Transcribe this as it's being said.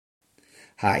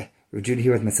Hi, we're Judah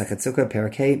here with Masachet Sukkah,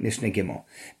 Parakeh, Mishnah Gimel.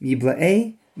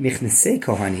 Mibla'e michnesei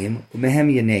kohanim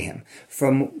umehem yanehem.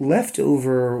 From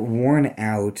leftover, worn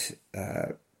out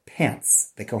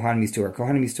pants that Kohanim used to wear.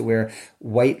 Kohanim used to wear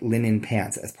white linen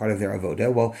pants as part of their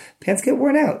avoda. Well, pants get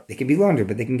worn out. They can be laundered,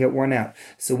 but they can get worn out.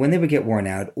 So when they would get worn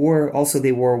out, or also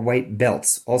they wore white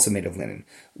belts, also made of linen.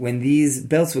 When these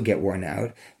belts would get worn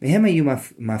out, mehem hayu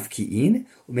mafki'in,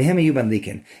 mehem hayu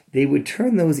bandlikin. They would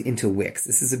turn those into wicks.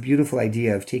 This is a beautiful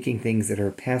idea of taking things that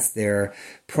are past their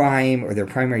prime or their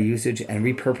primary usage and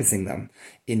repurposing them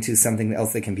into something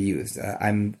else that can be used.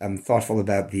 I'm thoughtful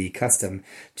about the custom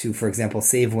to, for example,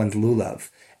 save one's lulav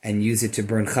and use it to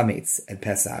burn chametz at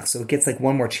Pesach. So it gets like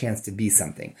one more chance to be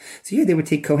something. So here they would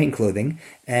take Kohen clothing,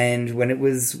 and when it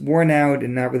was worn out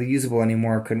and not really usable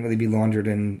anymore, couldn't really be laundered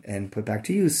and put back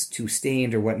to use, too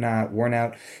stained or whatnot, worn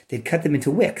out, they'd cut them into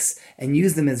wicks and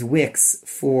use them as wicks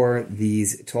for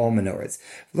these tall menorahs.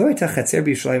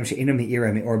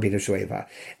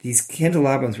 These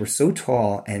candelabras were so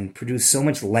tall and produced so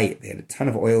much light. They had a ton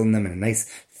of oil in them and a nice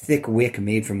thick wick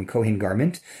made from a Kohen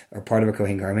garment, or part of a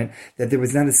Kohen garment, that there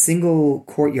was not a single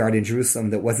courtyard in Jerusalem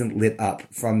that wasn't lit up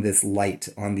from this light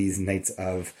on these nights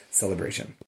of celebration.